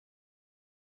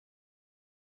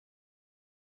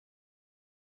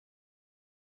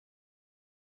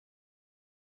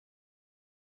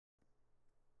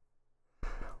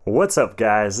What's up,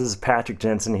 guys? This is Patrick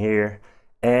Jensen here,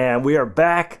 and we are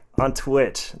back on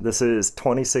Twitch. This is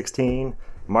 2016,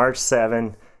 March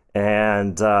 7,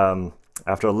 and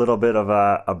after a little bit of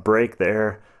a break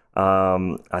there,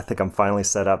 I think I'm finally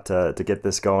set up to get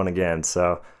this going again.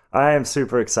 So I am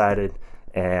super excited,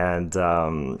 and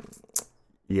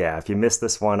yeah, if you missed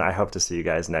this one, I hope to see you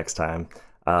guys next time.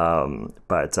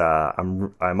 But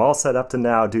I'm all set up to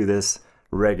now do this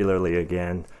regularly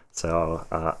again, so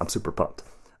I'm super pumped.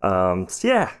 So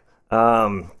yeah,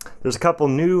 there's a couple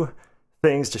new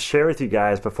things to share with you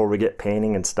guys before we get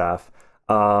painting and stuff.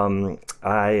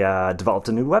 I developed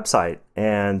a new website,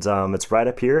 and it's right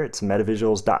up here. It's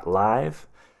metavisuals.live,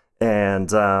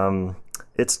 and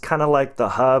it's kind of like the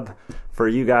hub for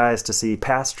you guys to see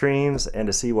past streams and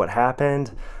to see what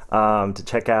happened, to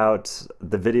check out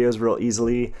the videos real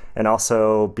easily, and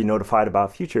also be notified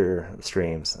about future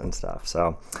streams and stuff.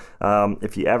 So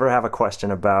if you ever have a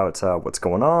question about what's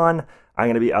going on, I'm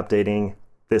going to be updating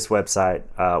this website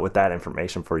with that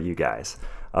information for you guys.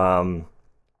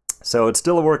 So it's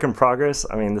still a work in progress.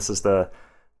 I mean, this is the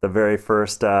very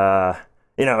first,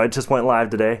 it just went live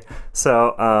today.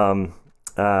 So,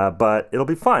 but it'll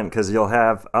be fun because you'll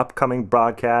have upcoming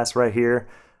broadcasts right here,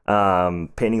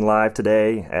 painting live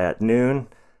today at noon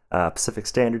Pacific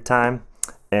Standard Time,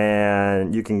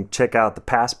 and you can check out the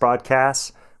past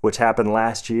broadcasts which happened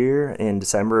last year in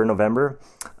December and November.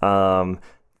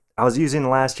 I was using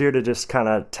last year to just kind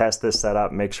of test this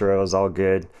setup, make sure it was all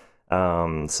good,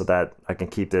 so that I can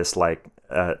keep this like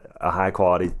a high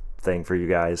quality thing for you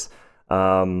guys.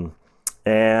 Yeah,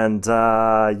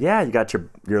 you got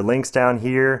your links down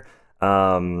here.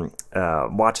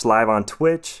 Watch live on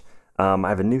Twitch. I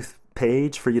have a new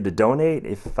page for you to donate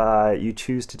if you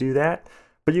choose to do that.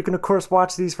 But you can, of course,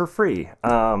 watch these for free,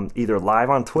 either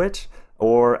live on Twitch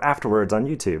or afterwards on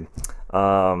YouTube.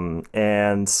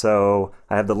 And so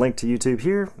I have the link to YouTube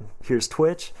here. Here's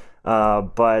Twitch. Your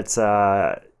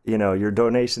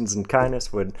donations and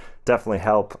kindness would definitely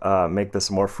help make this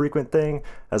a more frequent thing,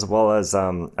 as well as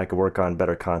I could work on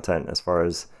better content as far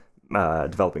as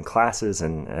developing classes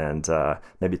and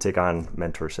maybe take on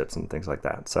mentorships and things like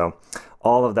that. So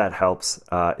all of that helps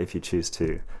if you choose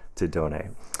to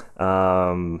donate.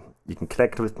 You can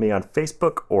connect with me on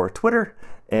Facebook or Twitter,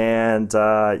 and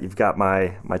you've got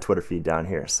my Twitter feed down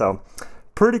here. So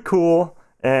pretty cool.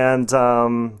 And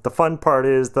the fun part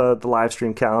is the live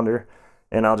stream calendar.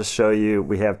 And I'll just show you,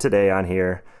 we have today on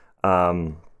here,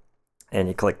 and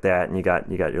you click that and you got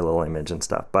your little image and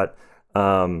stuff. But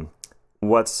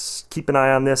keep an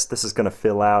eye on this. This is going to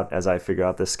fill out as I figure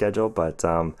out this schedule, but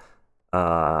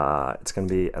it's going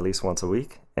to be at least once a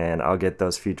week, and I'll get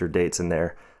those future dates in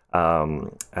there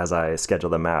as I schedule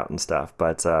them out and stuff.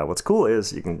 But what's cool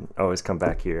is you can always come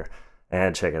back here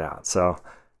and check it out. So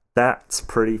that's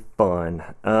pretty fun.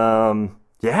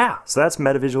 Yeah, so that's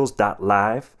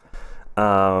metavisuals.live.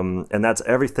 And that's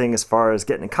everything as far as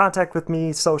getting in contact with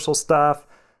me, social stuff,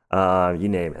 you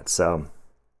name it. So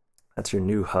that's your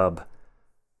new hub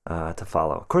to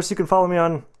follow. Of course, you can follow me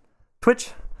on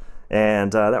Twitch,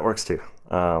 and that works too,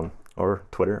 or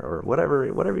Twitter, or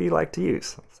whatever you like to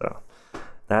use. So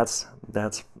that's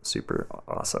super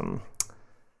awesome.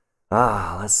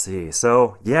 Let's see.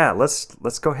 So yeah,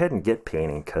 let's go ahead and get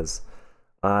painting, because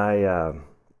I'm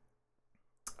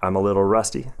a little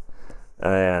rusty.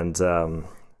 And so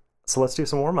let's do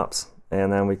some warm-ups,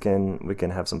 and then we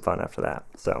can have some fun after that.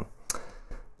 So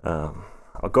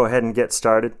I'll go ahead and get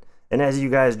started. And as you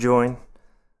guys join,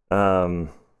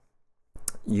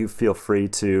 you feel free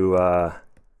to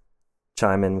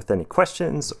chime in with any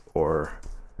questions or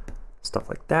stuff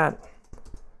like that,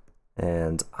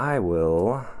 and I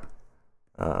will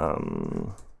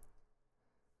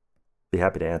be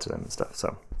happy to answer them and stuff.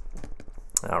 So,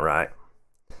 all right.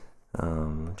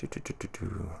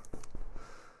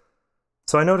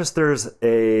 So I noticed there's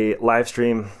a live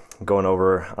stream going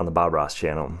over on the Bob Ross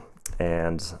channel,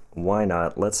 and why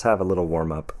not? Let's have a little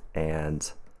warm up and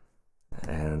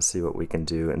see what we can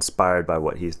do, inspired by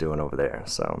what he's doing over there.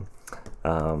 So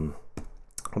I'll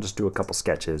just do a couple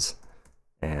sketches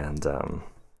and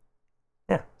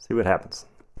yeah, see what happens.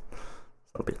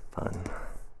 It'll be fun.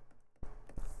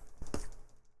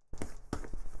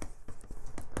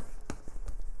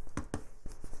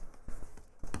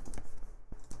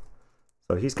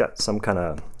 So he's got some kind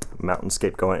of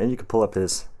mountainscape going, and you can pull up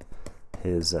his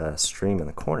stream in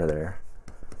the corner there.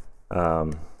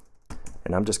 And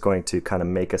I'm just going to kind of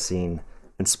make a scene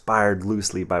inspired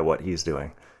loosely by what he's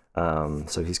doing.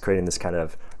 So he's creating this kind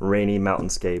of rainy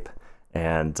mountainscape,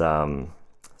 and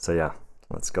so yeah,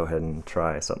 let's go ahead and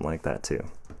try something like that too.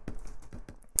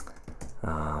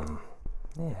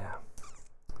 Yeah.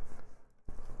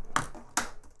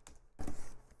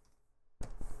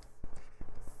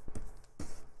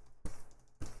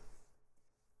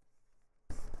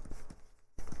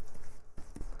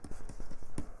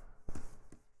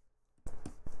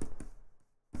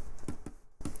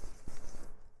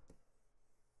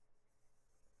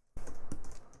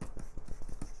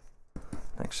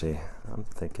 Actually, I'm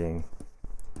thinking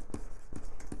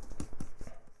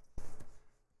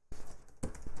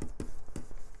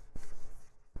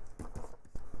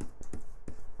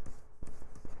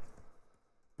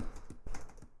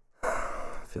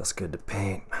feels good to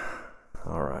paint.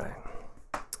 All right,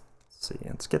 let's see,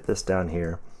 let's get this down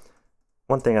here.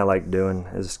 One thing I like doing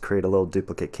is create a little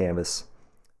duplicate canvas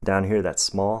down here that's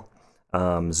small,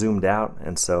 zoomed out,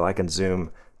 and so I can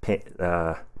zoom paint.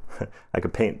 I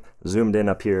could paint zoomed in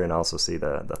up here and also see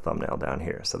the thumbnail down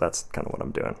here. So that's kind of what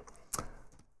I'm doing.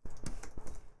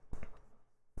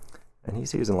 And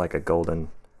he's using like a golden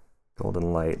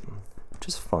light, which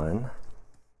is fun.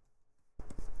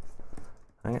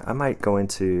 I might go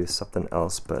into something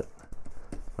else, but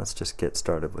let's just get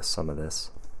started with some of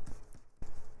this.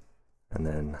 And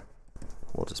then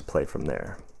we'll just play from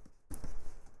there.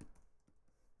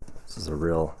 This is a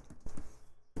real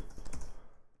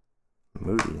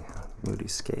moody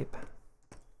scape.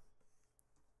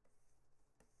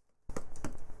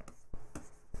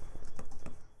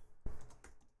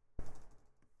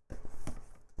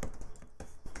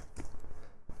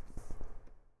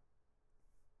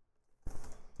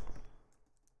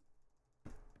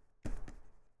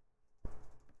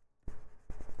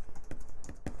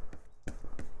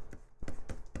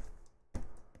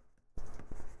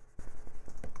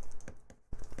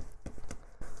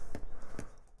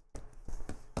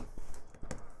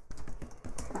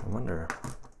 I wonder,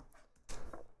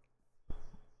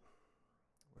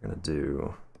 we're gonna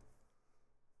do,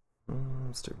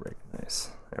 let's do recognize.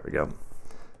 There we go.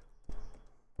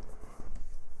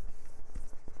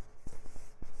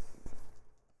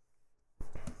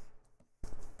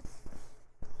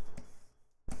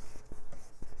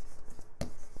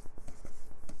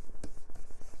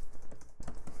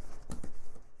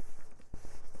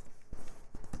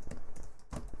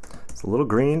 It's a little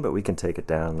green, but we can take it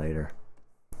down later.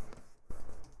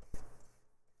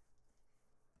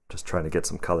 Just trying to get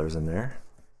some colors in there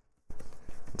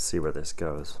and see where this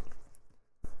goes.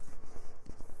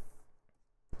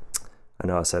 I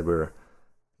know I said we're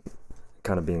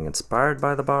kind of being inspired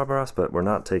by the Bob Ross, but we're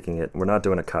not taking it, we're not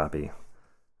doing a copy.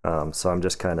 So I'm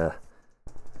just kind of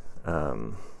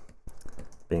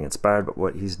being inspired by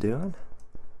what he's doing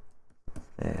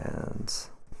and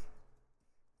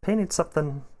painting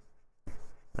something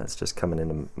that's just coming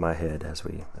into my head as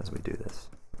we do this.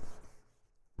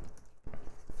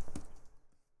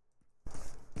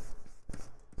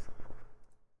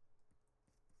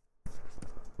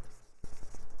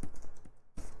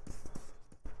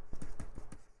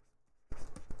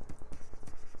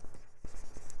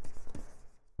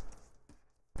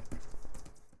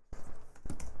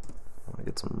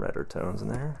 Get some redder tones in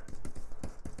there.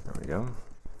 There we go.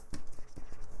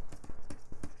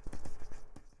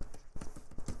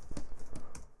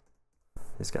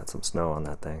 He's got some snow on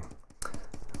that thing.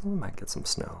 We might get some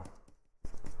snow.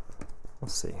 We'll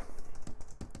see.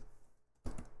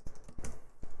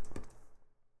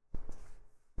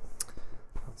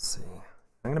 Let's see.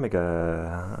 I'm gonna make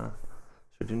a.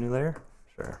 Should we do a new layer?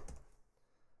 Sure.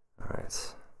 All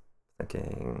right.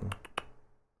 Thinking.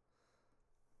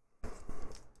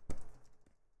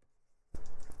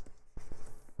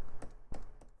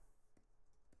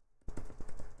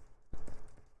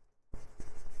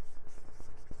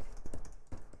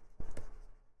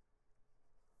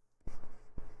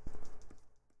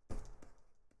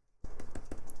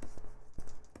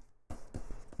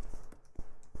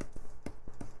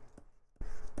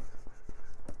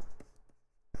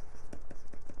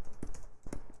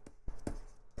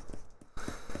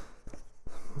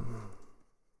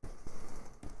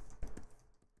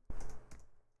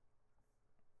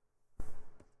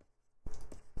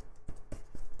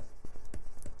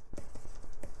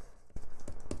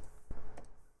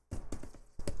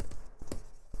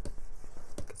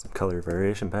 Some color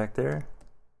variation back there.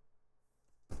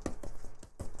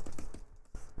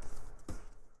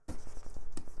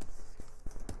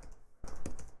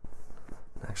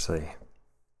 Actually,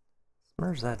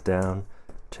 merge that down,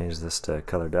 change this to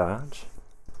color dodge.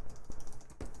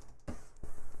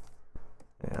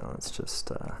 Yeah, let's just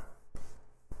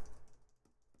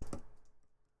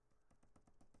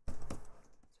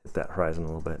hit that horizon a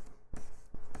little bit.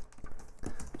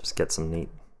 Just get some neat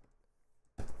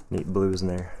blues in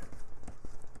there.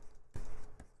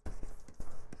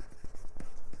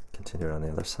 Continue it on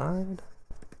the other side.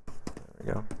 There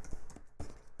we go.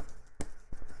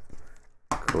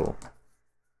 Cool.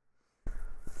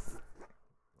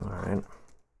 All right.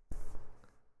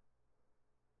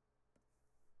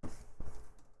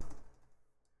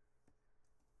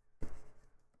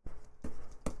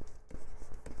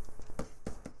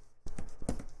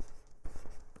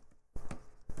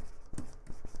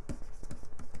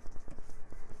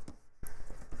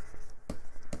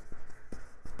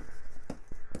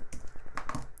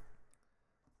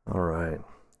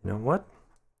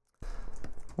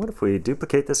 what if we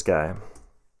duplicate this guy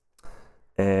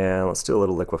and let's do a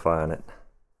little liquefy on it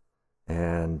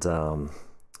and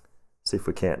see if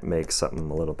we can't make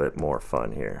something a little bit more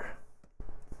fun here.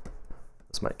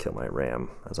 This might kill my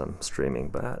RAM as I'm streaming,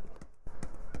 but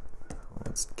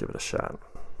let's give it a shot.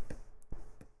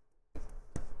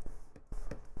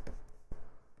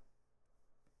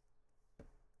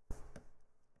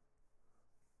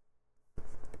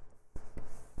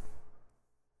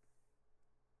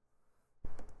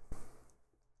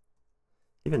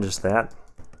 Even just that,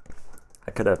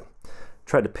 I could have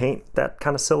tried to paint that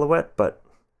kind of silhouette, but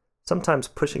sometimes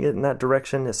pushing it in that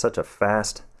direction is such a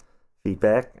fast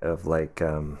feedback of like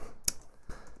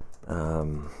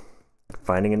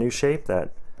finding a new shape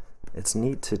that it's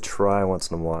neat to try once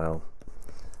in a while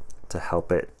to help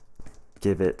it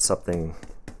give it something,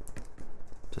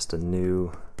 just a new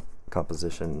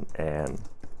composition and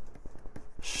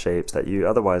shapes that you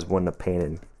otherwise wouldn't have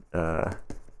painted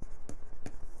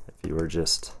if you were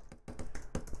just,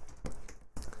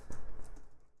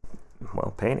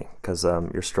 well, painting, because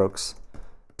your strokes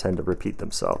tend to repeat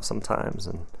themselves sometimes,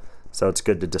 and so it's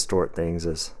good to distort things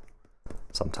as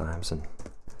sometimes and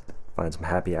find some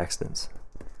happy accidents.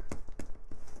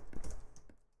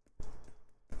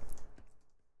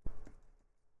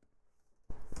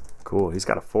 Cool, he's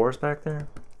got a forest back there.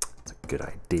 That's a good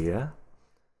idea.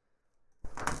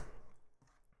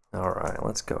 All right,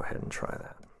 let's go ahead and try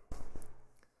that.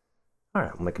 All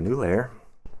right, we'll make a new layer.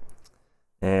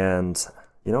 And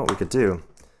you know what we could do?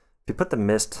 If you put the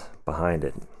mist behind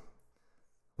it,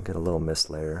 we'll get a little mist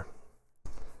layer.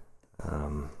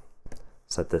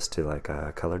 Set this to like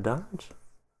a color dodge.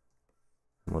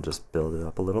 And we'll just build it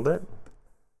up a little bit.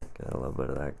 Get a little bit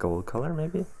of that gold color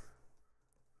maybe. Give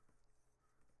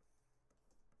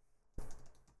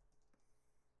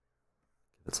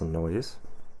it some noise.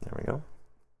 There we go.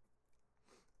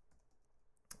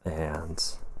 And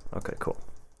okay, cool.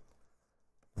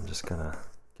 I'm just gonna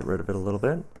get rid of it a little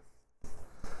bit.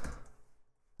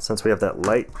 Since we have that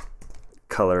light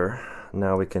color,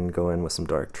 now we can go in with some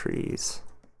dark trees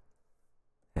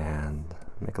and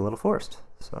make a little forest.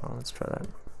 So let's try that.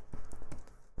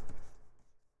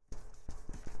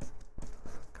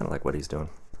 Kind of like what he's doing.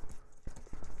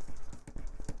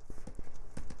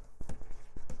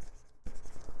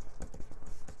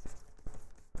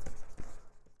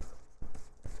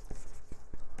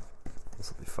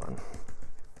 This will be fun.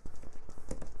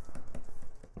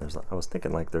 I was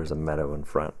thinking like there's a meadow in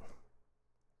front.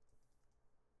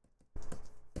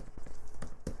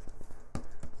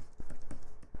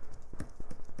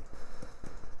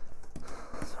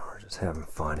 So we're just having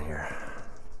fun here.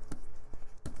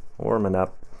 Warming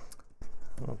up.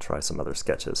 I'll try some other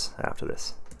sketches after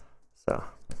this. So.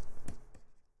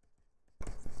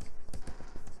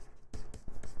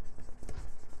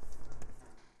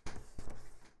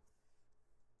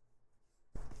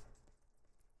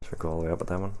 Should I go all the way up with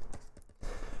that one?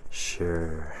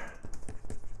 Sure.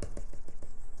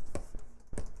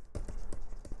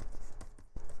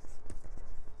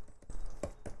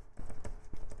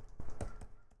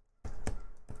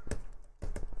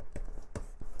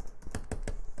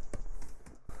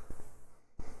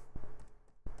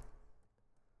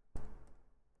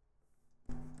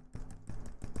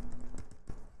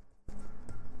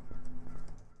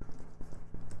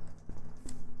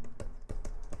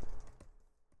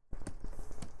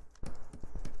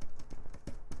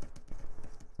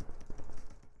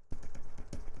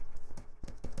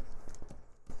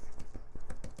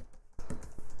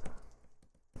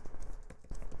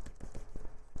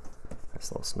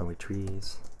 Nice little snowy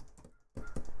trees.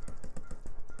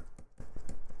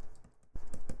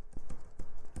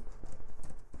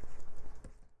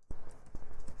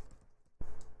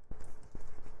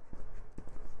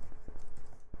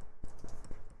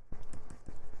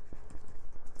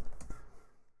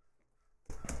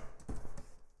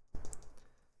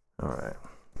 All right,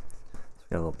 so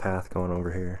we got a little path going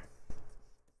over here.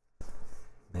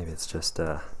 Maybe it's just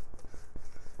oh,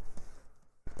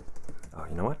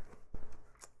 you know what?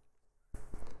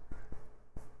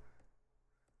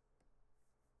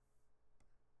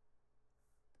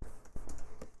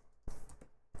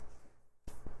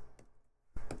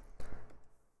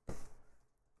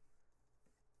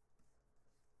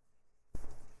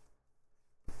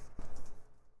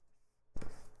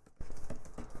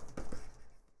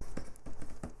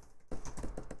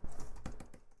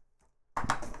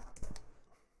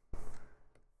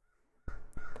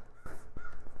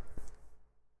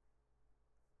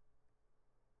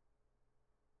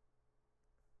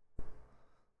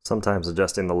 Sometimes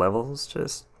adjusting the levels,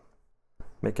 just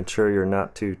making sure you're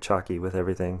not too chalky with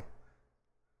everything.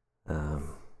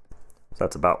 So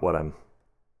that's about what I'm,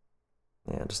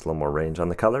 yeah, just a little more range on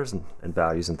the colors and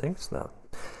values and things. That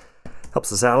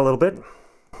helps us out a little bit.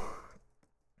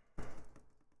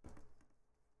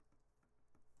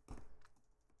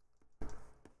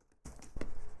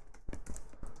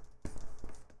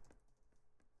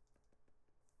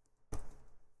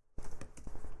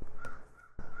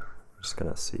 Just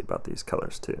gonna see about these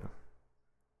colors too.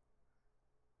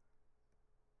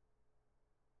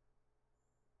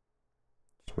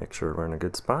 Just make sure we're in a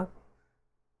good spot.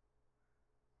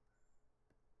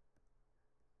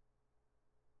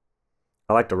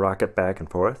 I like to rock it back and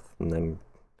forth and then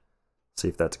see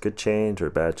if that's a good change or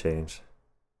a bad change.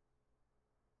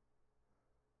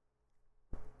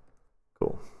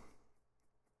 Cool.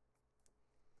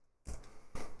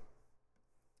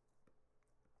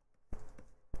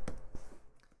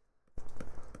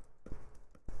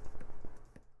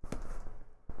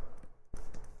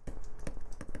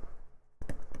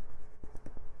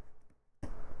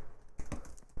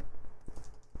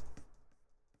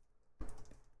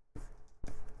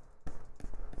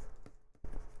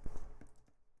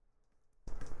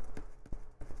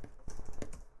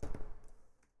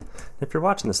 If you're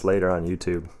watching this later on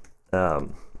YouTube,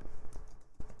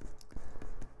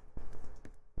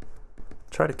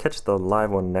 try to catch the live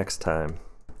one next time,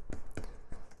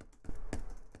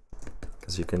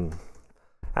 because you can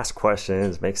ask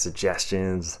questions, make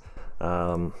suggestions.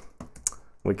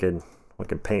 We can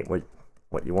paint what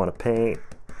you want to paint,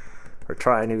 or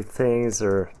try new things,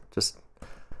 or just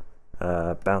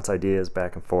bounce ideas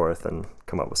back and forth and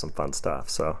come up with some fun stuff.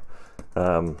 So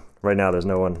right now there's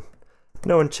no one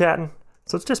chatting,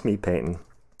 so it's just me painting.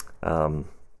 I'm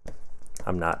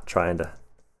not trying to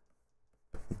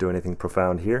do anything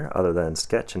profound here other than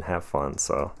sketch and have fun.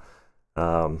 So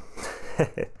but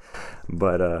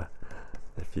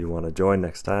if you want to join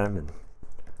next time and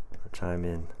chime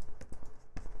in,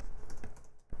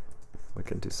 we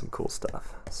can do some cool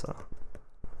stuff. So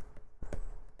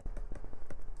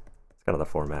it's kind of the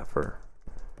format for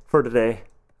today,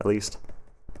 at least.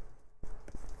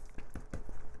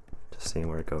 Seeing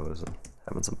where it goes and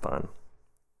having some fun.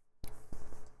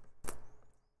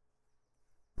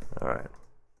 All right.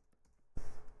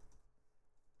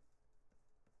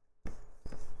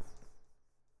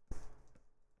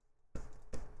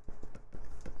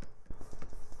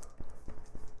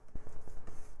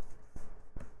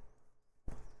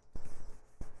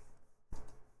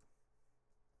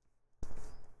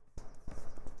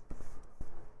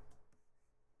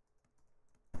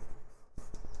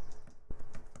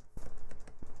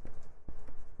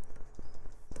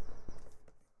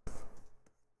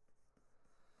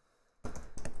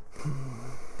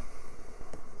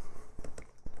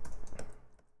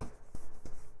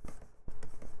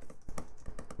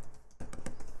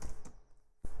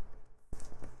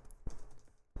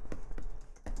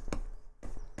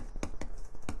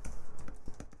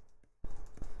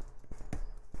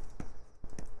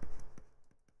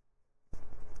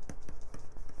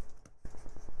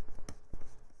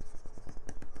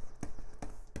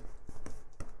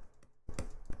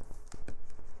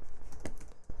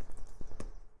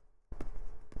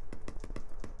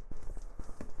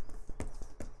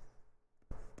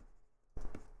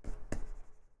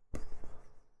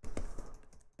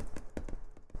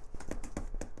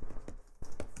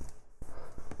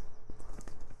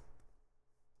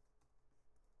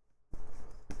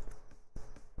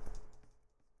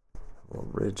 A little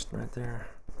ridge right there.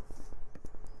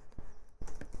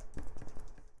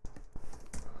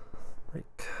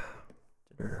 Like,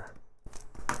 there.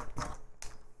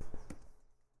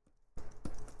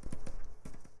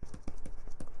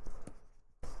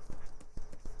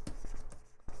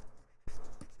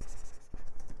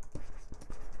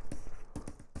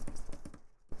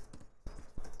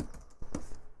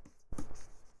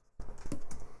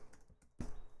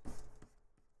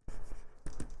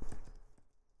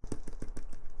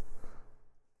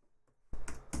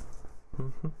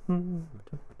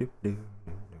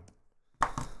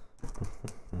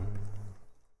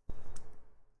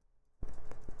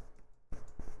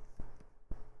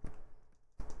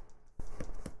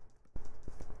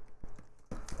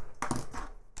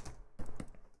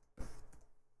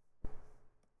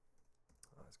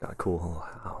 It's got a cool little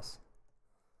house.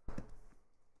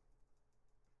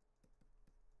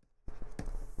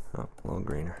 Oh, a little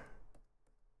greener.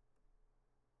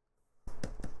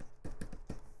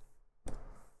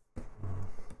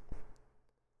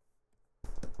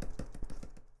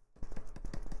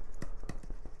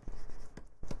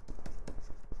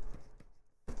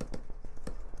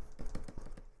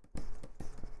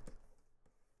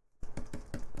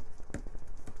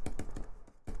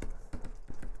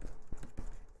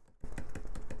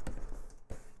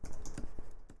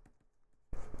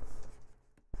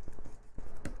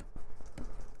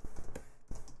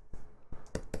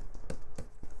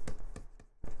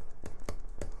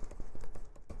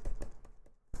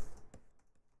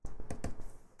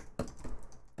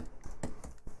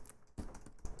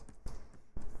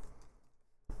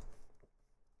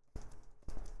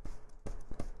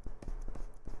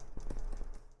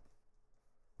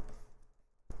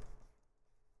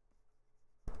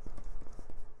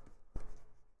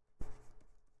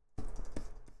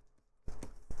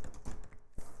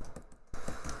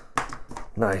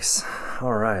 Nice.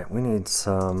 All right, we need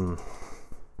to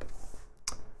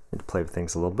play with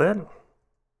things a little bit.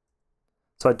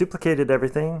 So I duplicated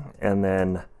everything, and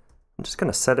then I'm just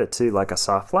gonna set it to like a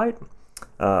soft light.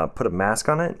 Put a mask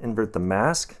on it, invert the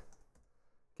mask,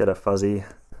 get a fuzzy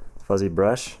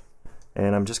brush,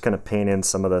 and I'm just gonna paint in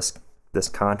some of this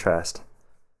contrast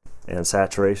and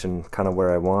saturation kind of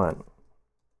where I want.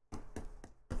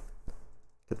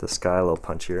 Get the sky a little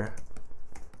punchier.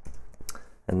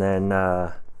 And then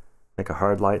make a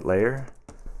hard light layer.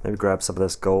 Maybe grab some of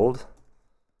this gold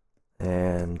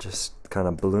and just kind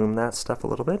of bloom that stuff a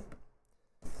little bit.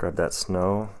 Grab that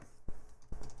snow.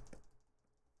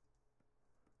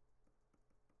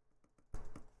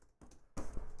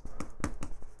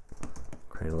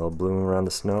 Create a little bloom around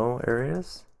the snow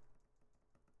areas.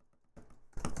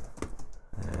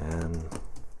 And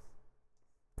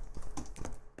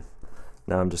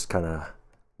now I'm just kind of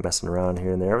messing around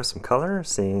here and there with some color,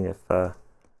 seeing if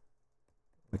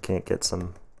we can't get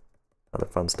some other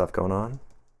fun stuff going on.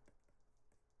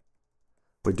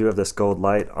 We do have this gold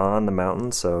light on the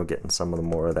mountain, so getting some of the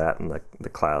more of that in the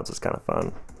clouds is kind of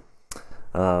fun.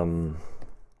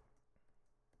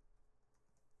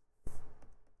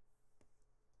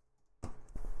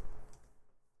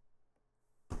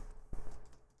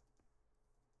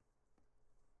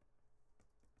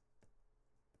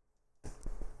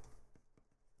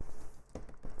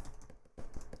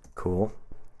 Cool.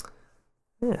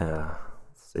 Yeah,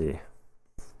 let's see.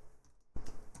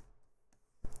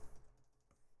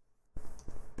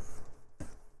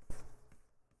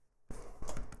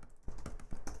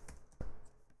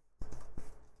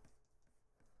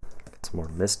 Get some more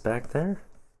mist back there.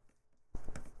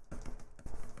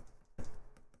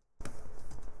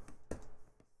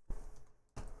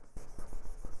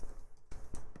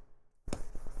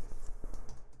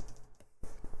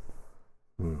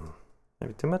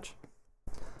 Maybe too much?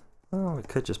 Oh, we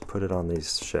could just put it on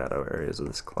these shadow areas of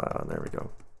this cloud. There we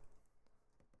go.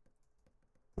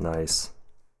 Nice.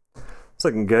 It's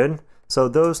looking good. So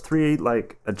those three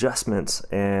like adjustments,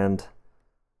 and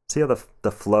see how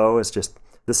the flow is just,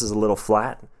 this is a little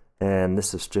flat, and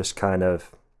this is just kind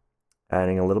of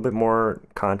adding a little bit more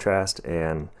contrast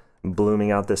and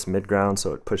blooming out this midground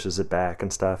so it pushes it back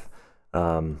and stuff.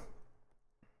 Yeah,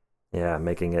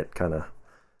 making it kind of,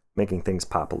 making things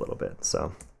pop a little bit.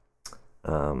 So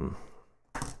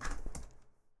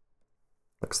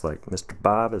looks like Mr.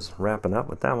 Bob is wrapping up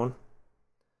with that one.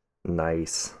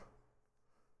 Nice.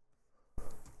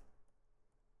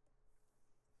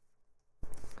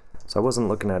 So I wasn't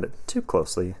looking at it too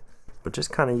closely, but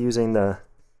just kind of using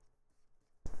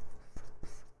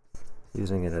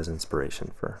it as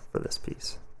inspiration for this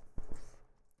piece.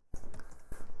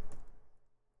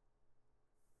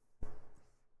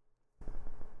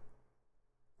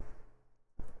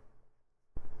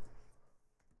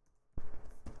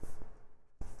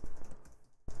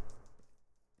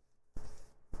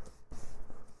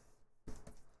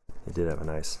 He did have a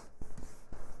nice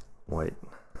white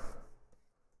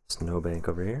snowbank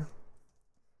over here.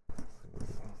 It's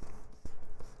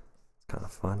kind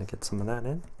of fun to get some of that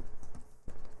in.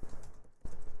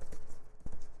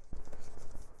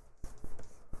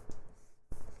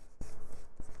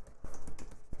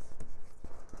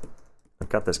 I've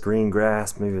got this green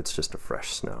grass, maybe it's just a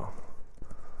fresh snow.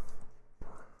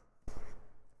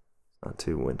 Not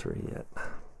too wintry yet.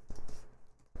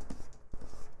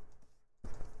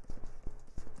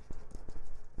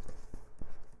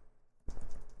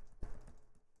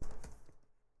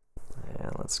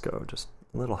 Let's go just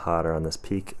a little hotter on this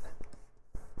peak.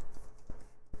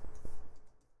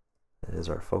 It is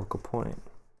our focal point.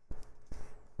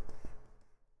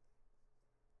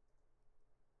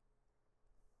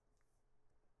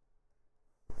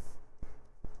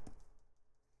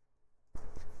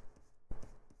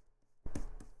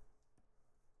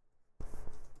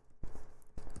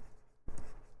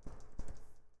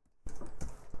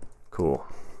 Cool.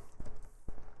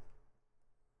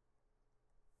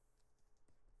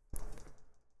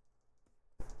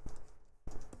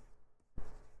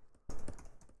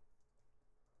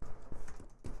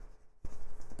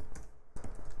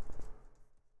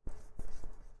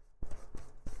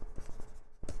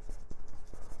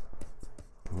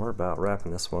 We're about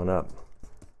wrapping this one up.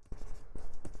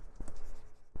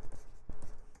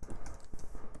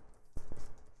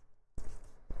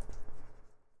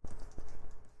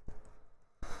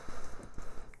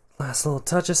 Last little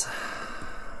touches. I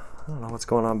don't know what's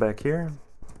going on back here.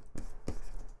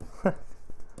 Okay,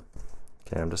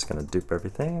 I'm just gonna dupe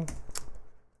everything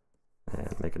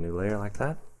and make a new layer like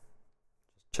that.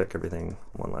 Just check everything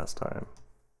one last time.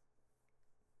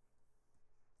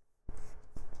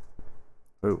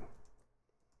 Ooh.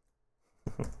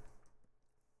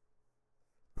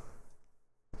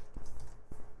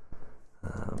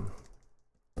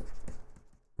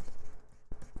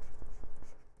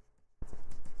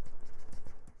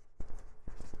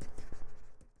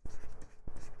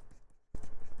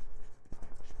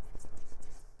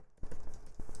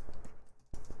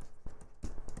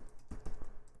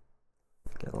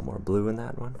 Get a little more blue in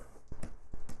that one.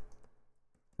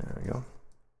 There we go.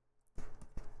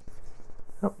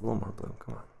 Oh, a little more blue.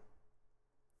 Come on.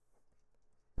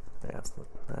 Yeah,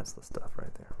 that's the stuff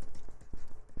right there.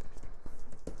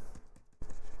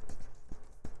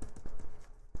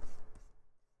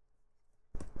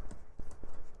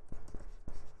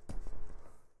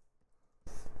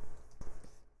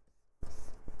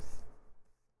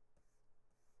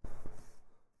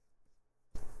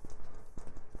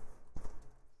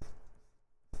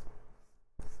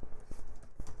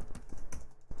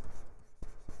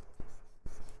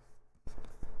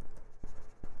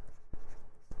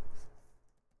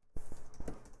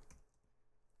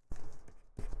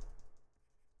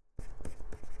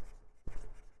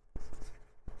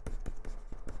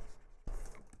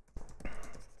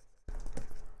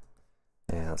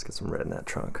 Yeah, let's get some red in that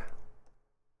trunk.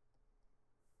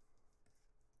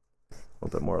 A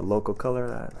little bit more local color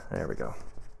of that. There we go.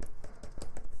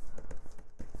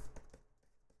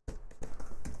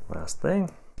 Last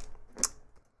thing.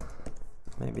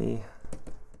 Maybe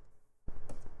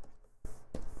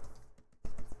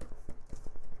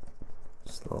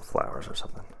just little flowers or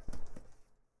something.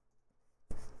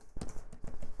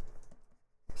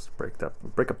 Just break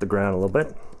up the ground a little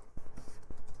bit.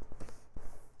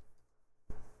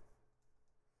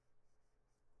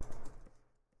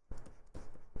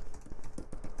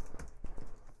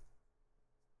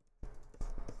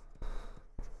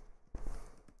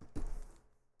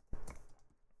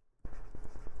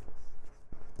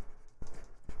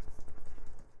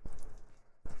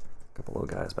 Couple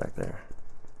little guys back there.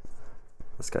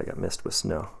 This guy got missed with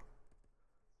snow.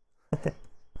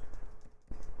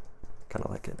 Kind of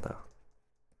like it though.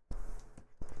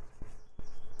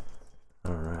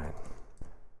 All right.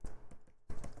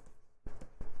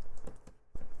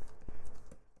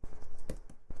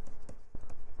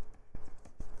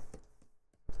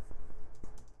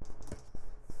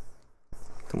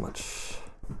 Too much.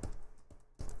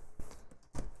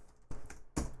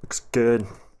 Looks good.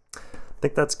 I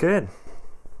think that's good.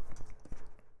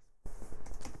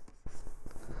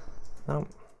 Oh,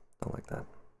 don't like that.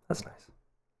 That's nice.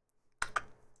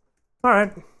 All right.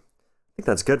 I think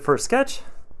that's good for a sketch.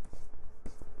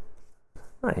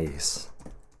 Nice.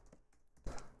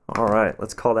 All right,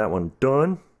 let's call that one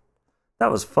done.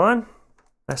 That was fun.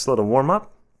 Nice little warm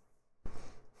up.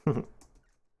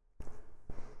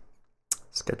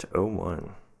 Sketch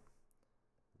 01.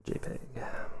 JPEG.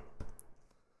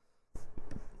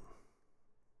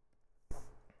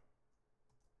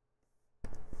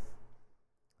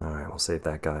 All right, we'll save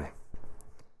that guy.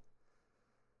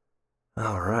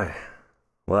 All right.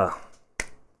 Well,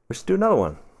 we should do another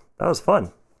one. That was fun.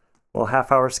 A little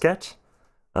half-hour sketch.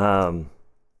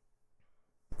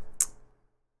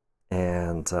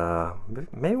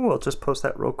 Maybe we'll just post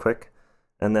that real quick,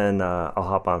 and then I'll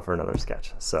hop on for another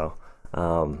sketch. So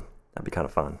that'd be kind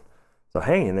of fun. So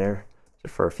hang in there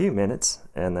just for a few minutes,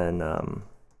 and then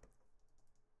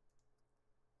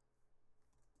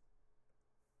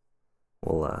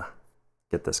we'll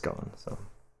get this going. So,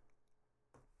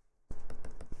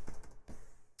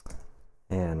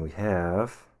 and we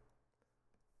have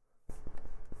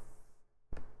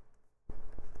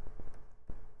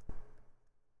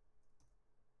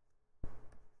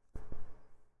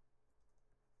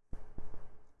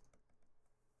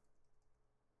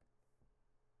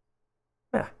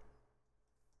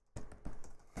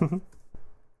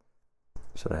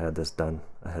should have had this done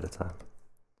ahead of time.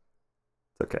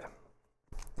 It's okay.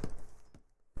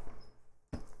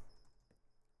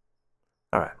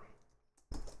 All right.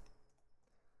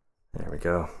 There we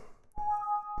go.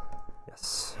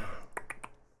 Yes.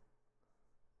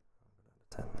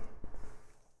 10.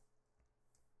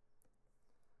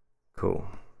 Cool.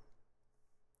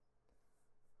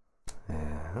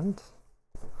 And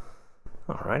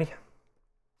alrighty.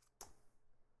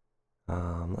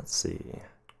 Let's see.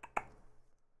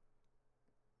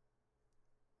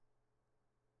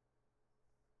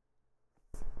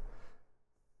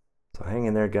 So hang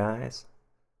in there, guys,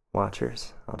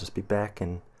 watchers. I'll just be back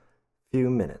in a few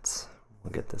minutes.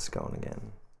 We'll get this going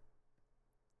again.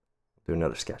 Do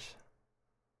another sketch.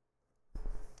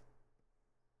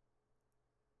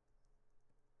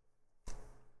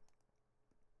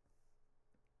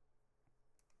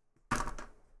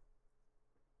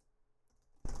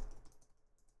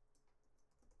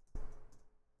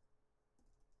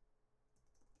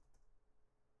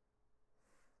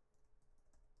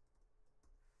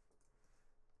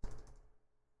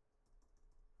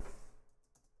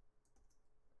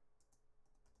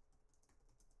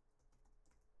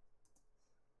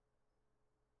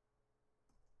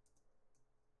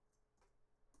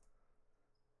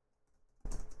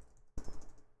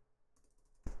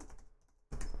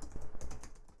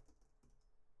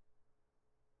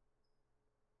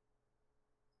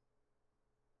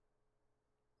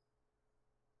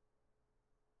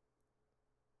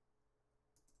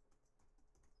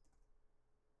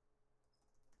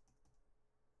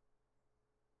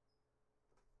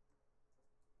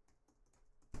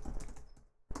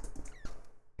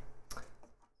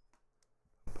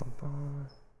 on.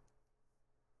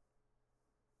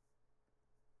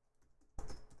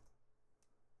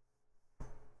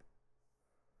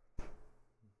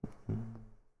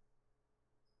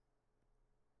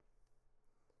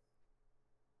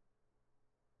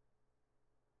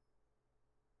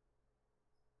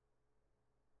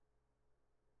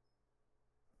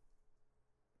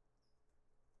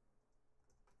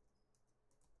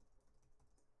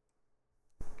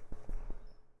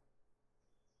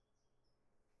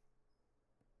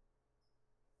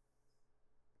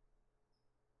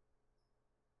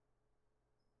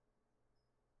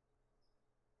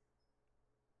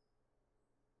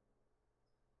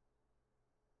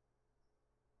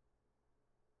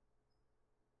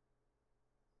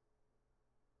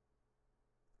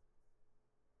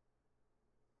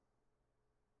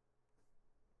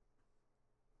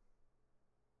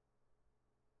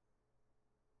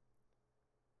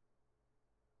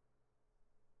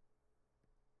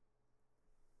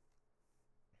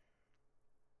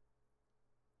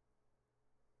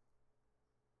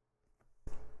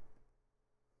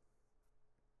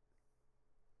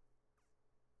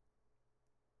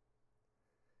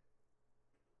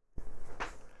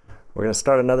 We're going to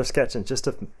start another sketch in just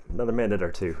another minute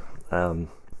or two. Hang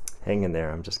in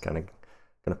there. I'm just kind of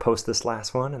going to post this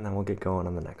last one, and then we'll get going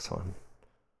on the next one.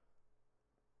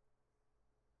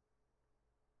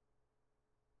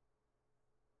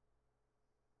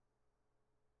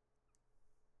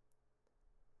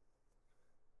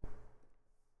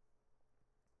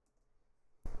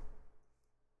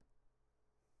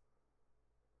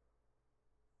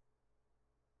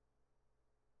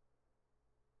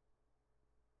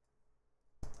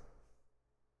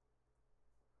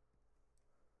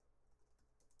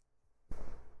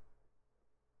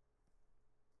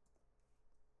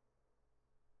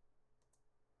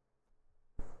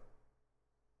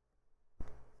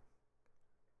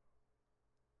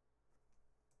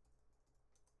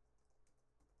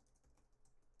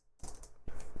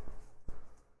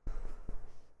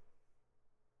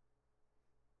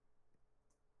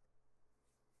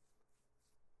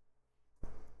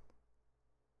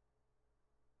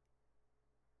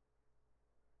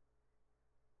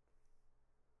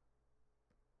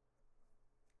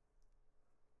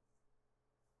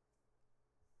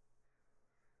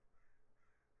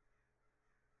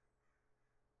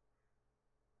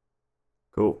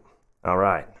 Cool. All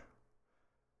right.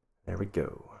 There we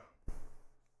go.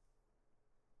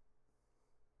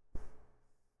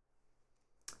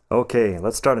 Okay,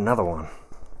 let's start another one.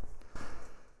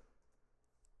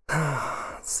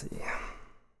 Let's see.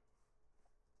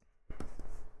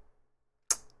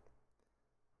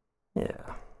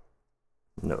 Yeah.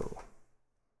 No.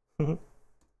 There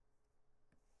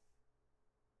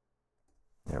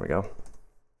we go.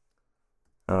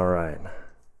 All right.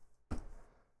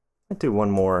 I'll do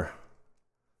one more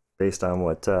based on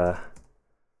what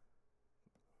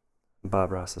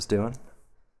Bob Ross is doing,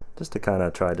 just to kind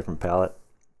of try a different palette,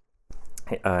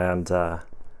 and then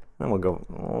we'll go.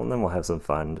 Well, then we'll have some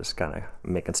fun, just kind of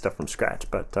making stuff from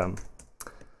scratch. But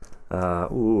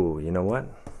ooh, you know what?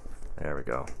 There we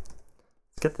go.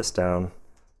 Let's get this down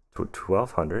to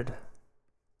 1200.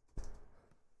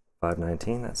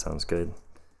 519. That sounds good.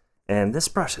 And this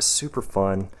brush is super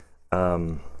fun.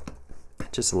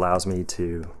 It just allows me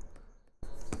to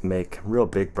make real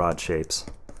big broad shapes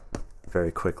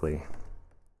very quickly.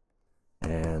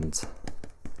 And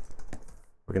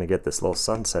we're going to get this little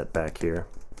sunset back here.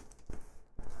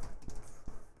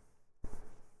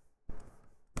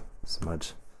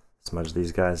 Smudge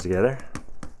these guys together.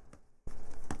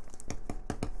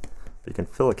 You can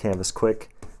fill a canvas quick,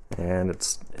 and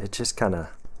it just kind of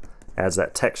adds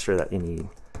that texture that you need,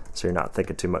 so you're not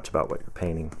thinking too much about what you're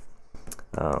painting.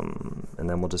 And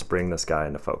then we'll just bring this guy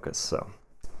into focus. So,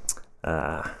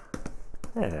 yeah.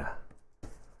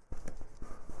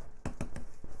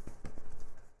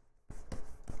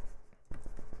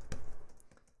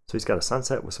 So he's got a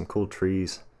sunset with some cool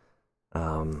trees,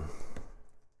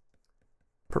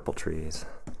 purple trees.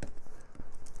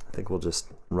 I think we'll just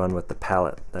run with the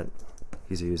palette that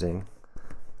he's using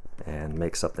and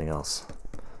make something else.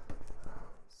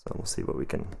 So we'll see what we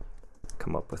can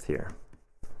come up with here.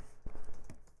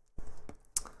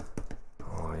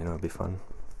 Oh, you know, it'd be fun.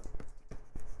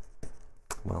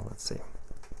 Well, let's see.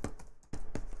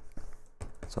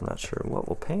 So I'm not sure what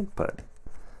we'll paint, but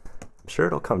I'm sure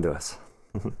it'll come to us.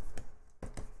 And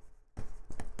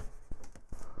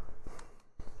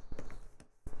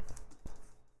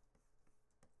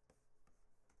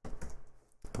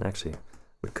actually,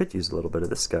 we could use a little bit of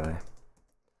this guy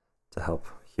to help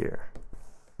here.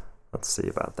 Let's see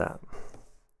about that.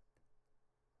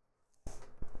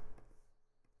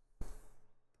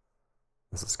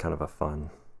 This is kind of a fun.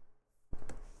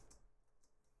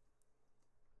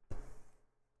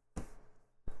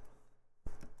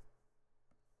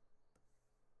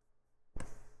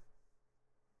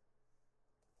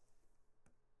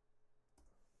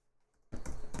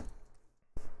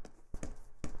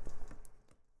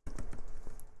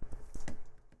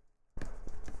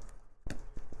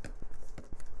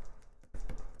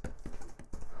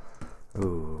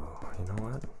 Ooh, you know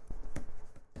what?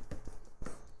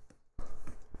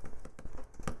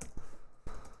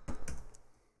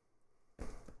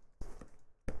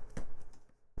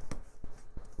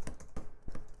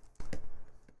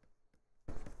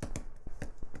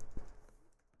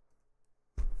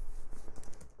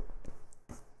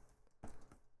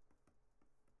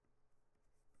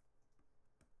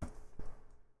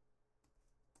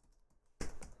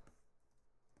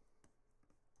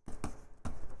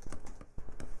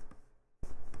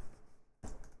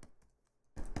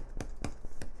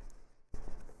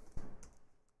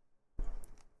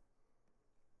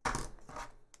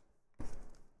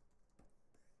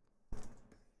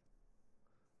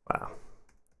 Wow.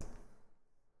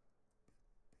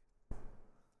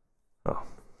 Oh,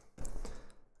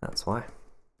 that's why.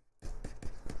 I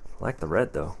like the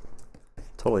red though.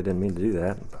 Totally didn't mean to do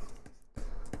that.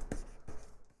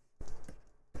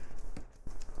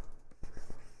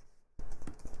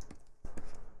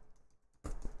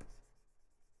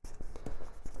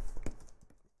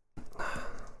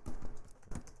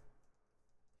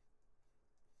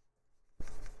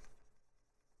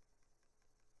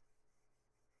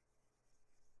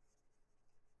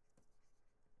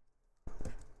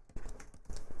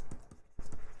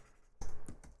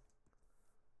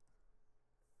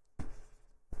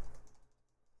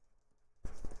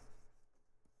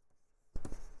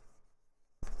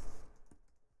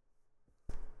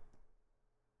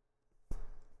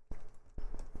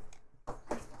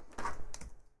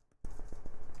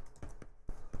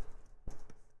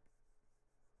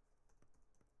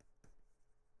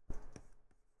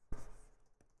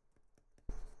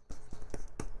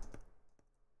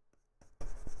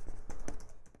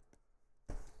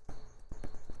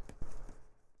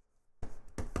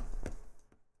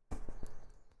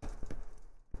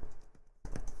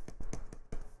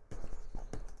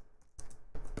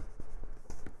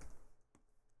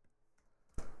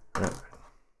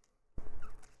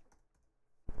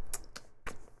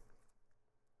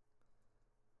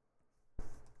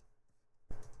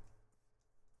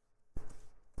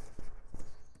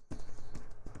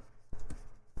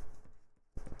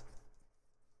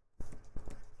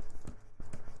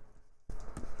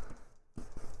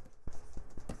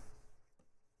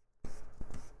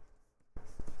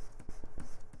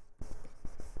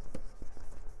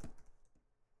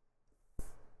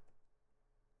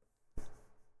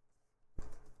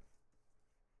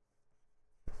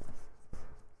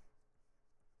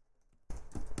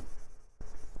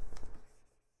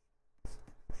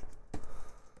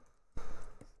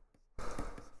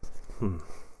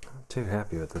 Not too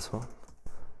happy with this one.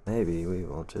 Maybe we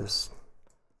will just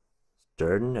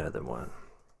start another one.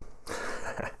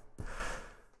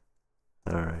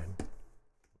 Alright.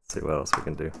 Let's see what else we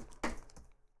can do.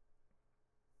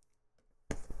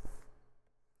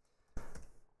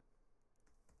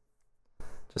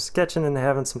 Just sketching and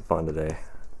having some fun today.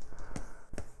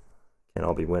 Can't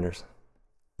all be winners.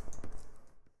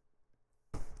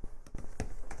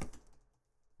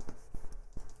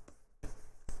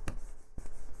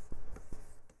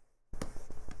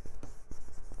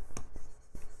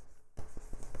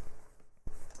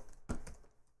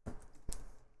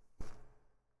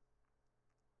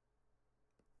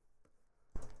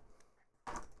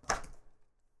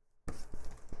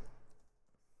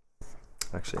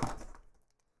 Actually,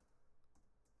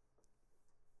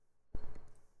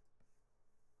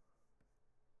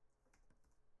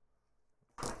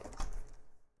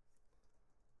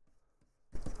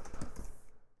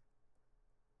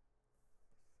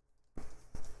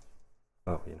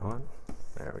 oh, you know what?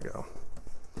 There we go.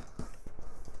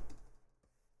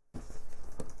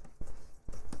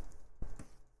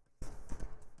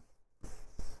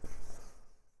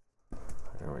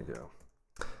 There we go.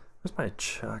 Where's my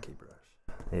chalky brush?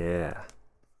 Yeah,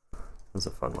 that was a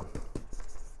fun one.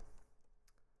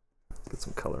 Get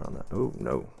some color on that. Oh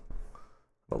no,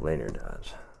 a linear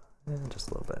dodge. Yeah, just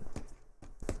a little bit,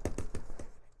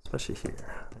 especially here.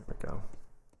 There we go.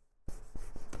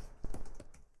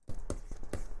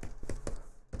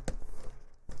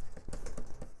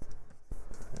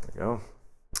 There we go.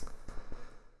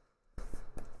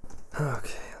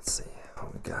 Okay, let's see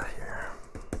what we got here.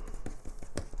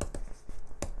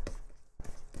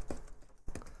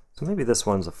 So maybe this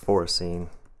one's a forest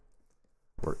scene.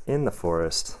 We're in the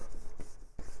forest.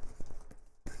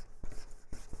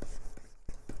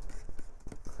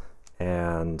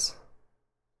 And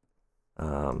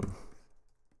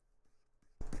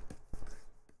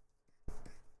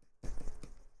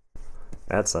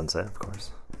at sunset, of course.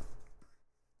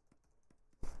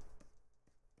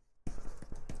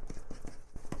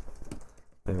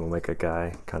 Maybe we'll make a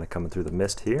guy kind of coming through the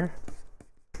mist here.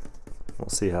 We'll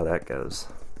see how that goes.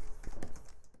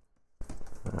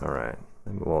 All right,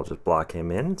 maybe we'll just block him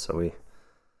in so we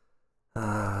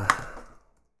got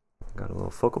a little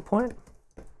focal point.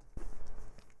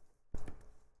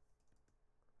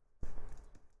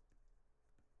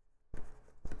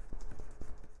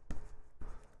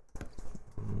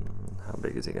 How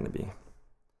big is he going to be?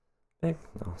 Big?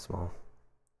 No, small.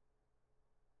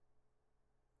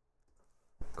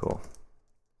 Cool.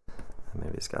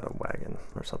 Maybe he's got a wagon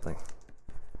or something.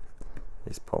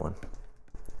 He's pulling.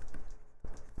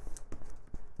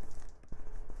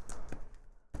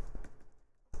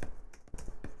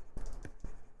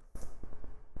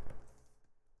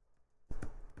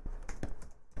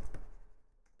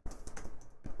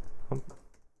 Oh.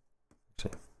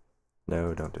 Actually,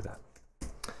 no, don't do that.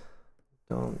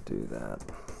 Don't do that.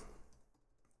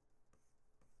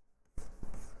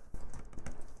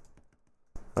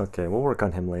 Okay, we'll work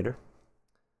on him later.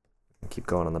 Keep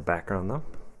going on the background though.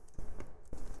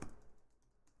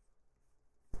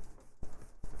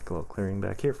 Make a little clearing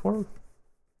back here for him.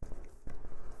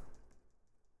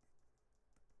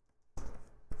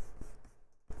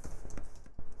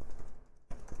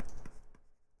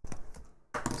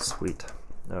 Sweet.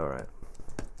 All right.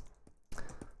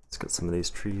 Let's get some of these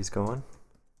trees going.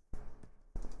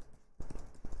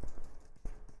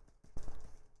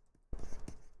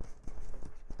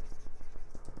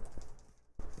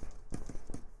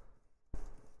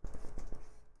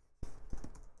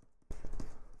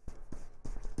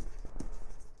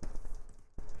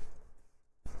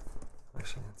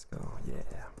 Actually, let's go. Yeah.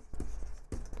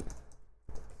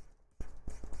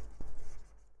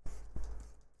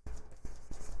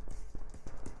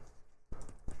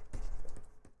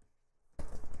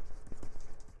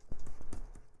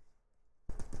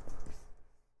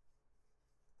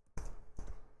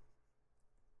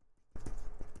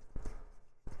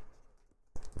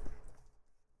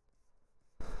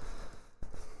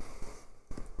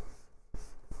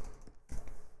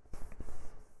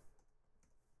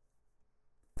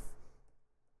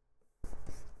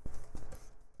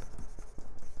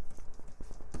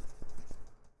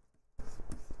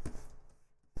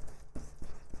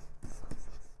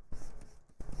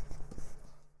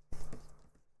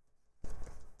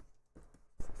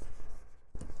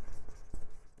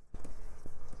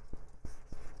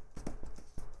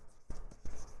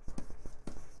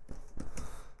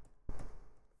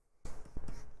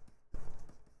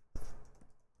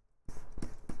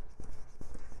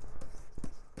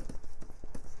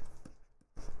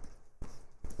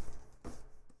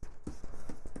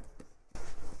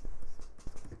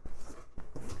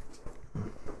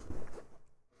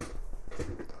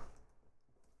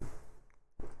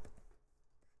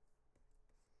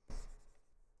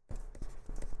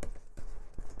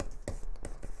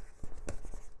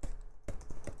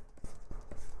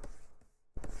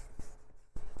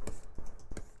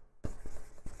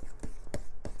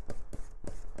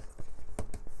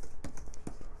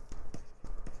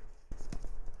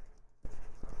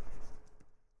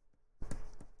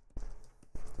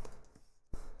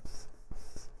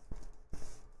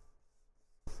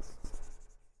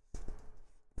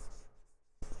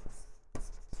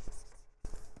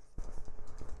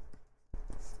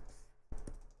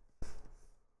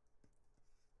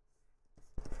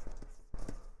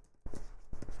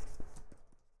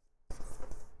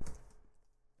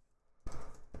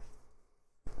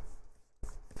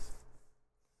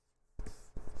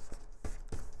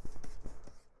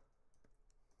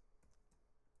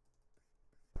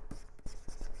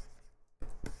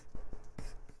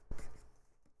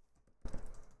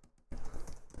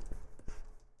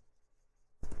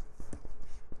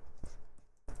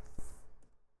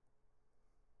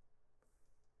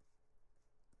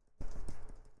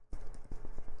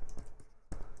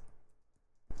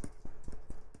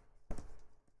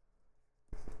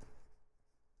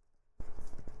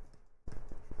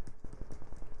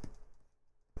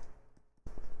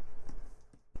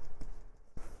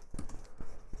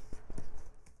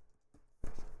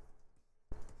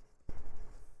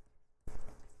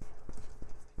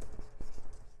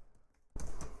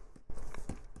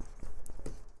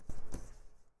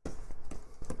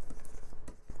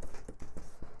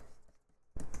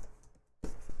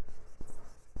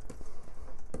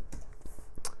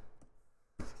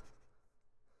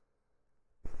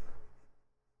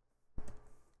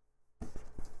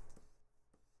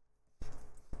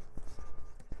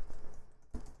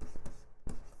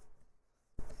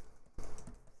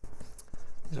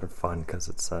 of fun because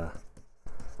it's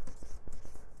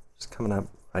just coming up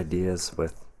ideas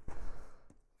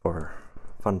for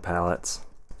fun palettes,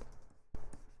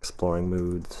 exploring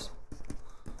moods.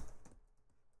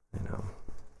 You know,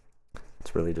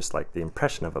 it's really just like the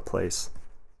impression of a place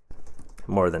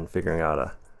more than figuring out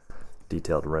a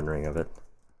detailed rendering of it,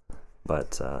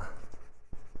 but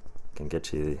can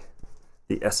get you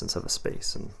the essence of a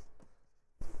space and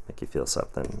make you feel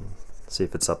something, see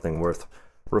if it's something worth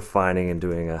refining and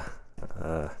doing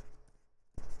a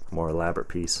more elaborate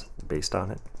piece based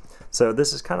on it. So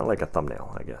this is kind of like a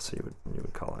thumbnail, I guess you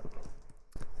would call it.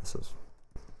 This is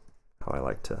how I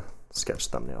like to sketch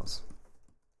thumbnails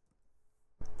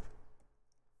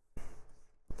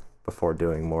before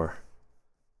doing more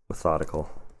methodical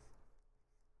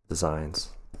designs,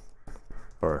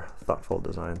 or thoughtful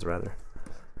designs rather.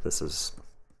 This is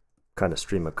kind of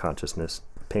stream of consciousness,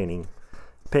 painting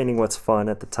what's fun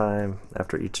at the time,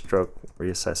 after each stroke,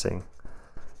 reassessing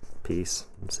piece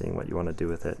and seeing what you want to do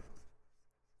with it.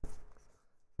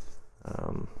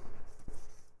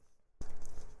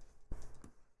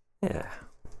 Yeah.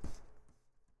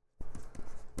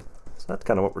 So that's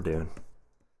kind of what we're doing.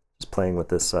 Just playing with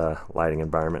this lighting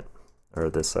environment, or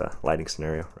this lighting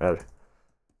scenario, rather.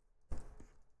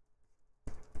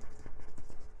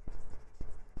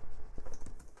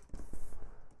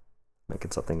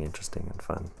 Making something interesting and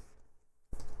fun.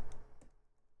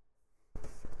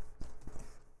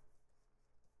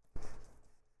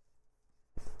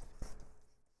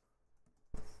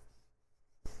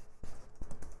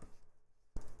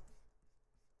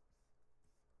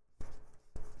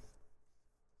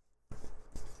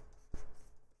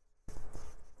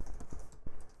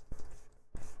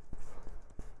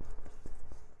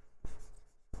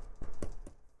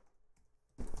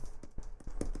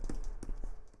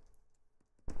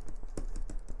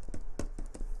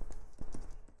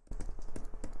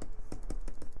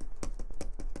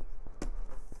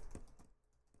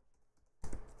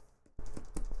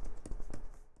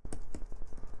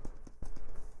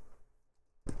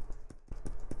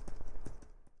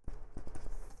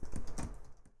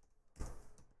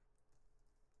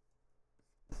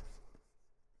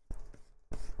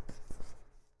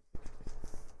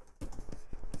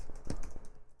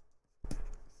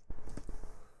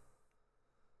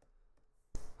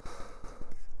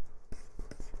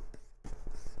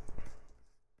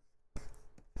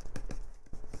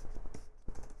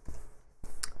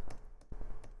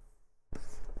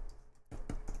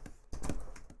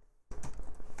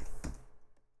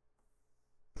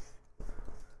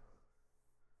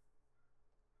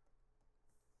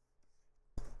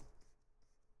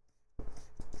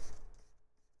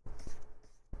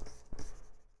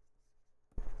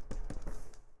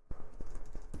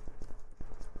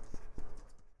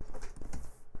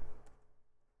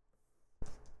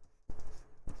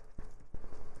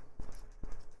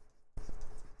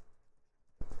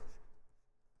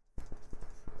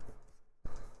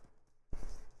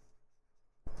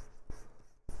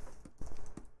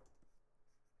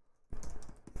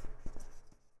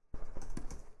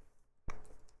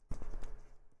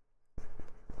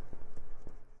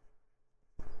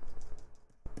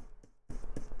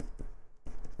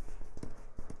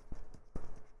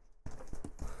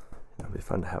 It'd be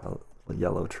fun to have a little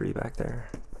yellow tree back there.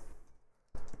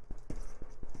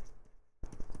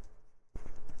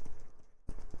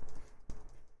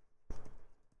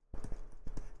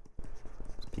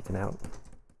 Just peeking out.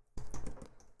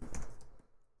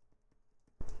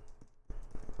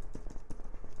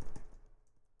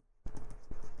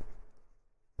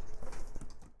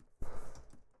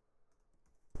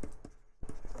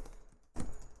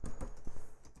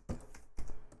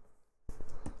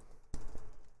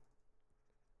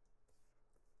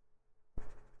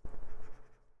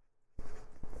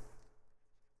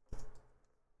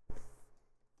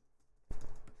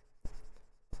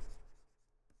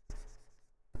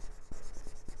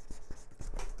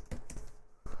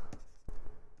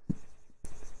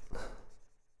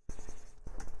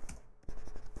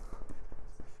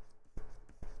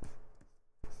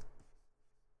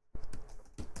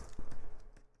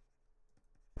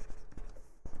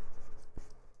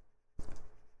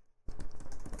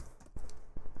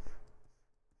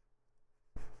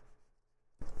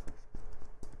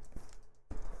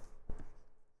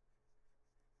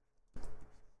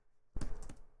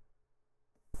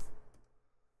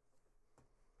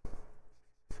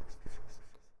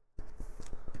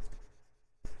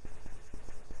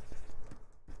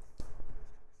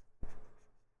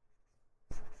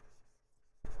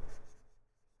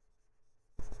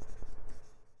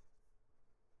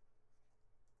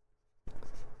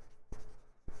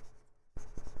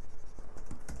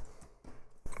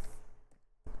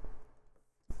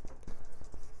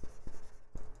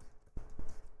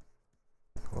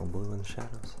 blue in the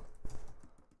shadows.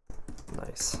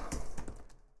 Nice.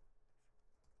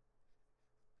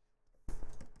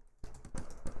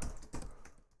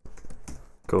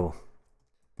 Cool.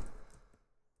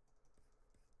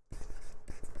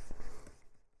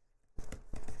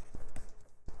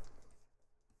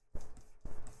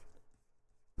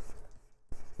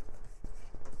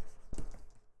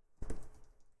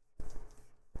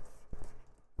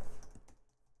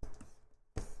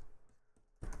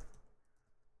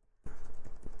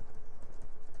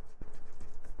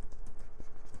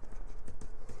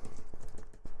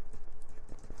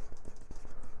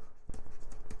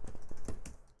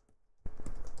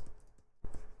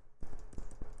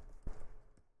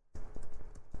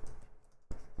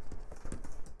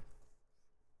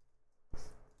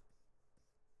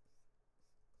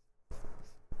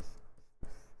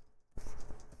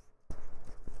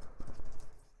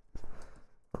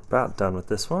 About done with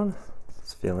this one.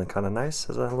 It's feeling kind of nice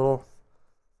as a little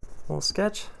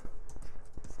sketch.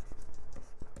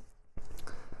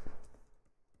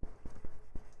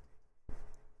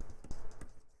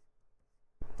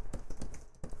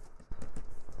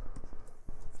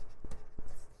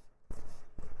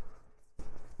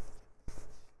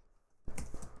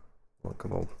 A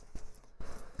couple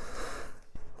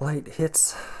light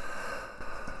hits.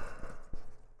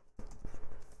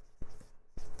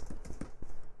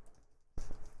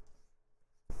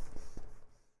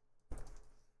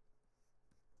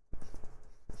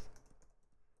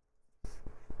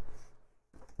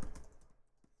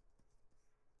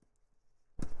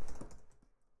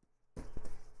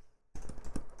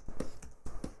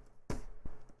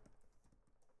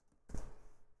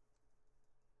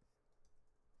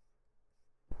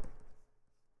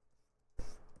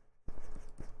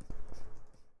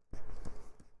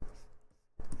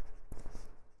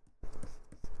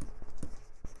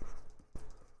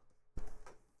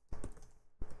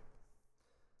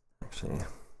 Actually,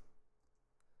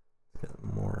 get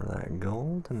more of that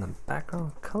gold in the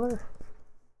background color.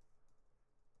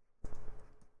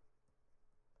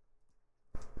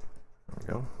 There we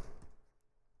go.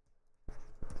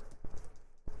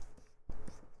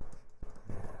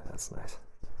 Yeah, that's nice.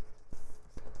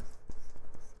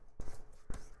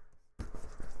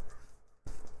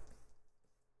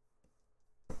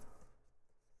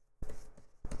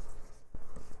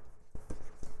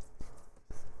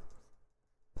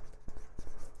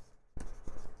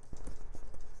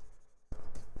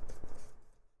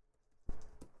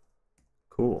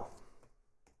 Cool.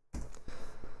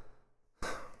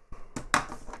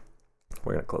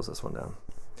 We're gonna close this one down.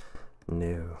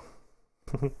 No.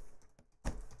 A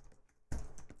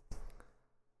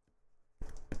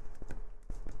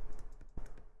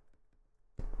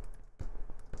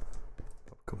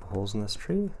couple holes in this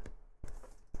tree.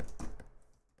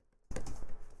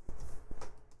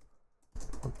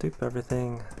 I'll dupe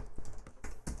everything.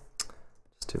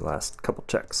 Just do last couple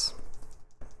checks.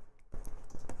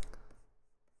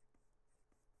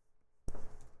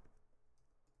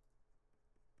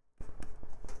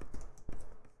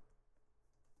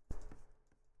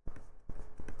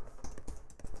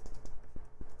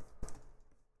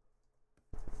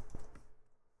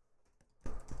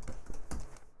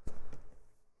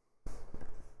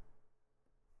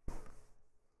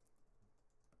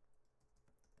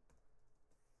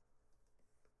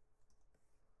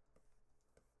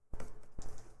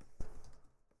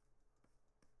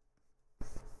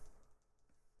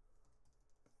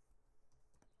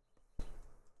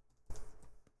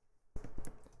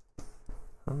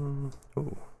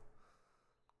 Ooh.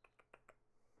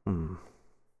 Now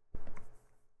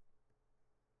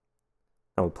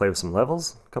we'll play with some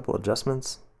levels, a couple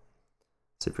adjustments.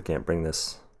 See if we can't bring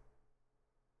this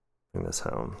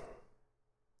home.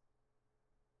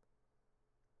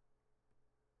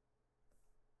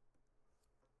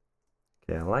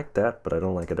 Okay, I like that, but I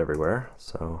don't like it everywhere.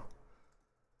 So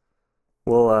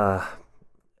we'll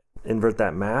invert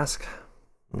that mask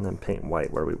and then paint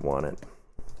white where we want it.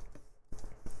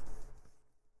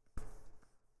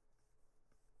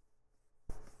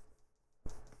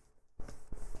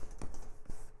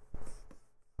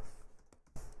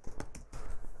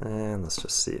 And let's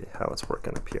just see how it's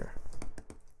working up here.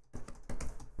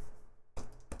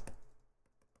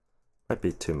 Might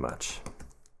be too much.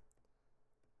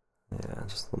 Yeah,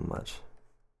 just a little much.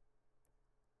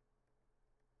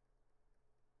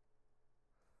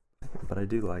 But I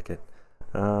do like it.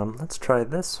 Let's try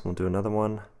this. We'll do another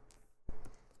one.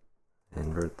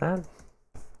 Invert that.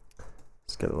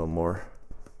 Just get a little more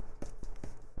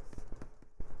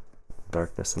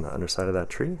darkness in the underside of that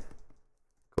tree.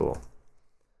 Cool.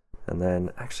 And then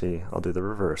actually I'll do the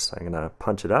reverse. I'm gonna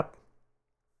punch it up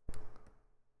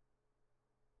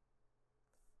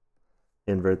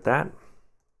invert that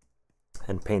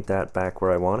and paint that back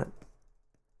where I want it,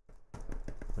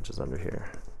 which is under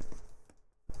here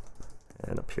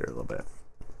and up here a little bit.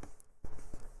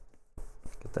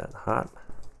 Get that hot.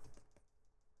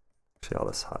 Actually, all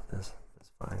this hotness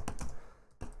is fine.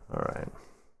 All right.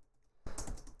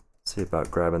 See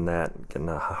about grabbing that, getting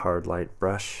a hard light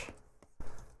brush,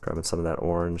 grabbing some of that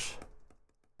orange,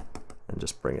 and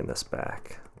just bringing this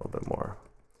back a little bit more.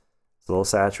 It's a little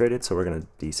saturated, so we're going to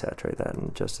desaturate that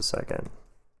in just a second.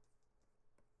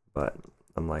 But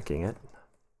I'm liking it.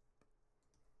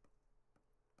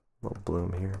 A little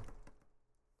bloom here.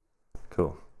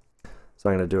 Cool. So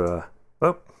I'm going to do a,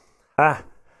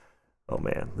 oh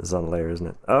man, this is on a layer, isn't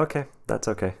it? Okay, that's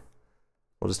okay.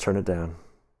 We'll just turn it down.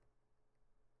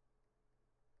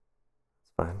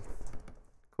 It's fine.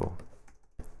 Cool.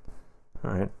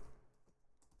 All right.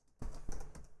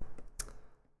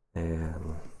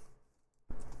 And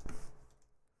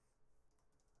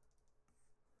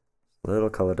a little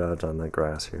color dodge on the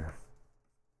grass here.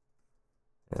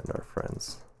 And our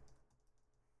friends.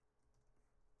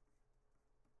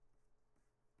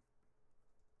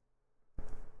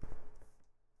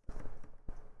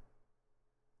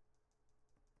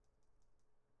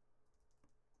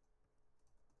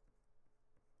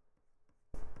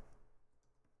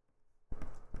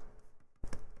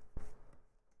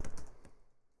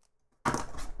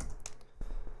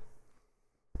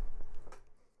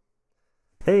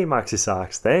 Hey, Moxie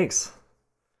Socks, thanks.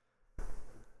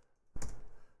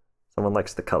 Someone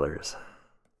likes the colors.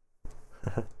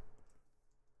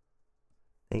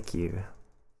 Thank you.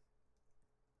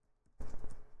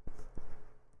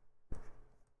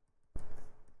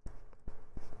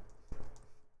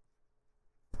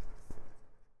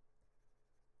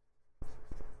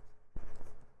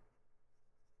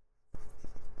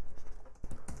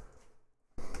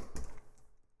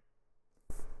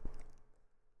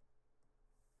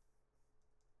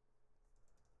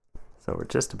 So we're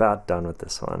just about done with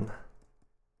this one.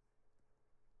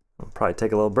 We'll probably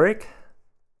take a little break.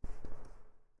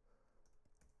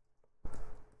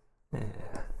 Yeah.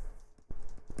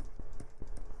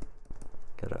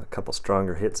 Get a couple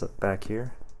stronger hits up back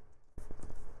here.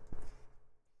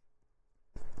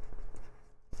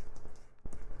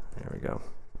 There we go.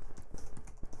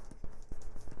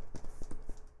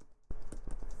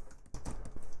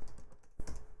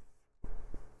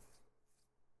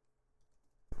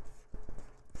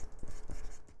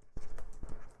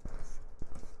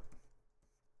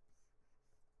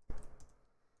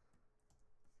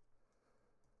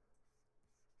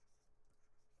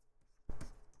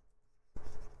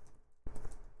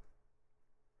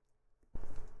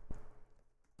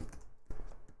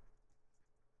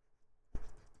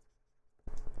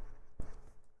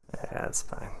 Yeah, it's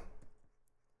fine.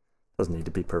 Doesn't need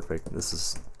to be perfect. This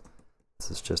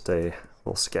is just a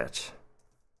little sketch.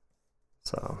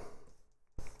 So,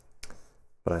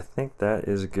 but I think that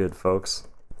is good, folks.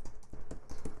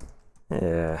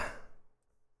 Yeah.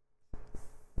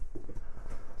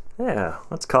 Yeah,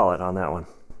 let's call it on that one.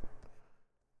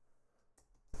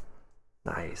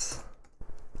 Nice.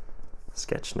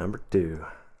 Sketch number 2.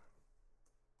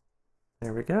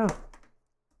 There we go.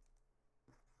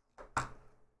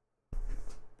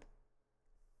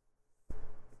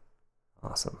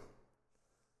 Awesome.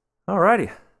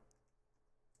 Alrighty.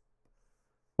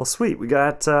 Well, sweet. We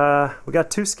got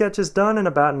 2 sketches done in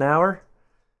about an hour.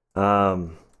 Yeah,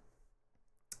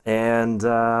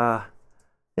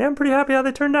 I'm pretty happy how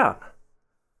they turned out.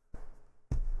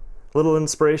 A little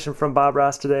inspiration from Bob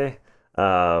Ross today,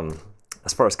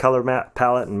 as far as color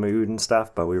palette and mood and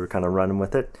stuff, but we were kind of running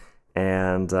with it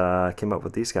and came up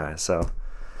with these guys. So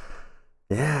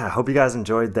yeah, I hope you guys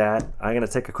enjoyed that. I'm going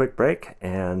to take a quick break,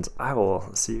 and I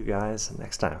will see you guys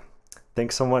next time.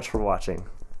 Thanks so much for watching.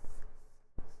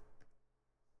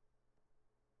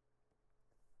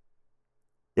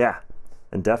 Yeah,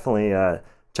 and definitely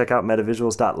check out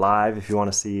metavisuals.live if you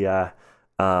want to see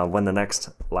when the next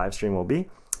live stream will be.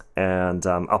 And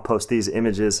I'll post these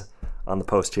images on the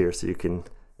post here, so you can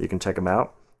check them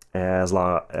out, as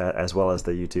well as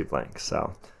the YouTube link.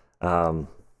 So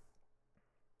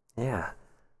yeah.